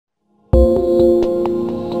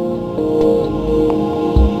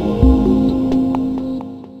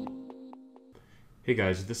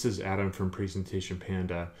guys, this is Adam from Presentation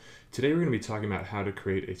Panda. Today we're going to be talking about how to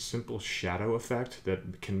create a simple shadow effect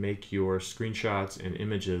that can make your screenshots and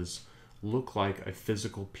images look like a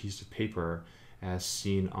physical piece of paper as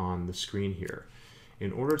seen on the screen here.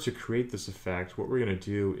 In order to create this effect, what we're going to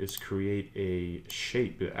do is create a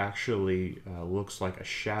shape that actually looks like a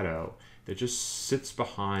shadow that just sits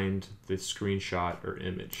behind the screenshot or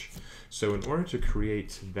image. So in order to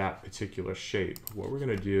create that particular shape, what we're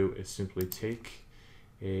going to do is simply take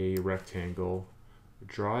a rectangle,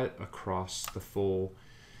 draw it across the full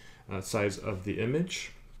size of the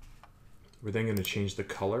image. We're then going to change the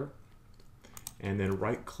color and then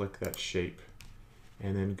right click that shape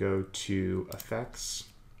and then go to Effects,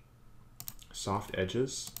 Soft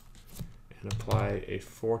Edges, and apply a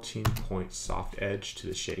 14-point soft edge to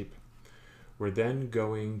the shape. We're then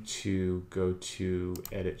going to go to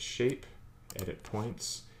Edit Shape, Edit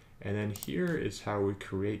Points, and then here is how we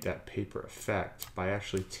create that paper effect by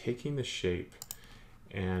actually taking the shape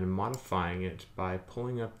and modifying it by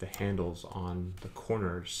pulling up the handles on the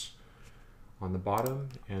corners on the bottom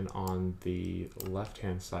and on the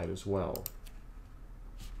left-hand side as well.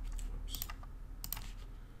 Oops.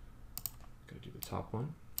 Gotta do the top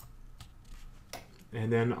one.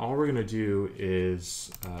 And then all we're going to do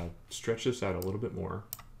is stretch this out a little bit more.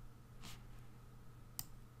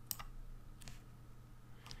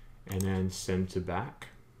 And then send to back.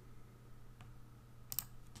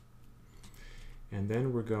 And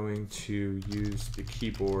then we're going to use the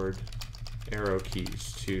keyboard arrow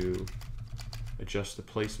keys to adjust the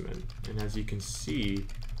placement. And as you can see,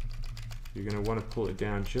 you're going to want to pull it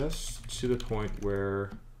down just to the point where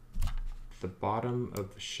the bottom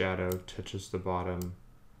of the shadow touches the bottom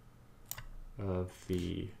of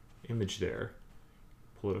the image there.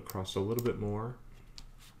 Pull it across a little bit more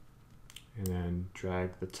and then drag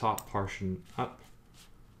the top portion up.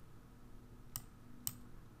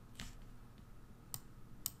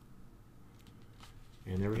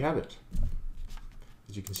 And there we have it.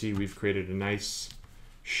 As you can see, we've created a nice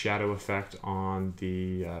shadow effect on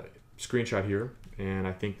the screenshot here, and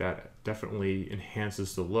I think that definitely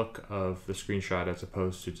enhances the look of the screenshot as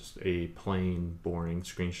opposed to just a plain, boring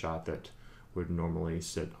screenshot that would normally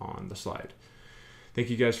sit on the slide. Thank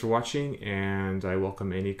you guys for watching, and I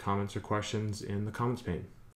welcome any comments or questions in the comments pane.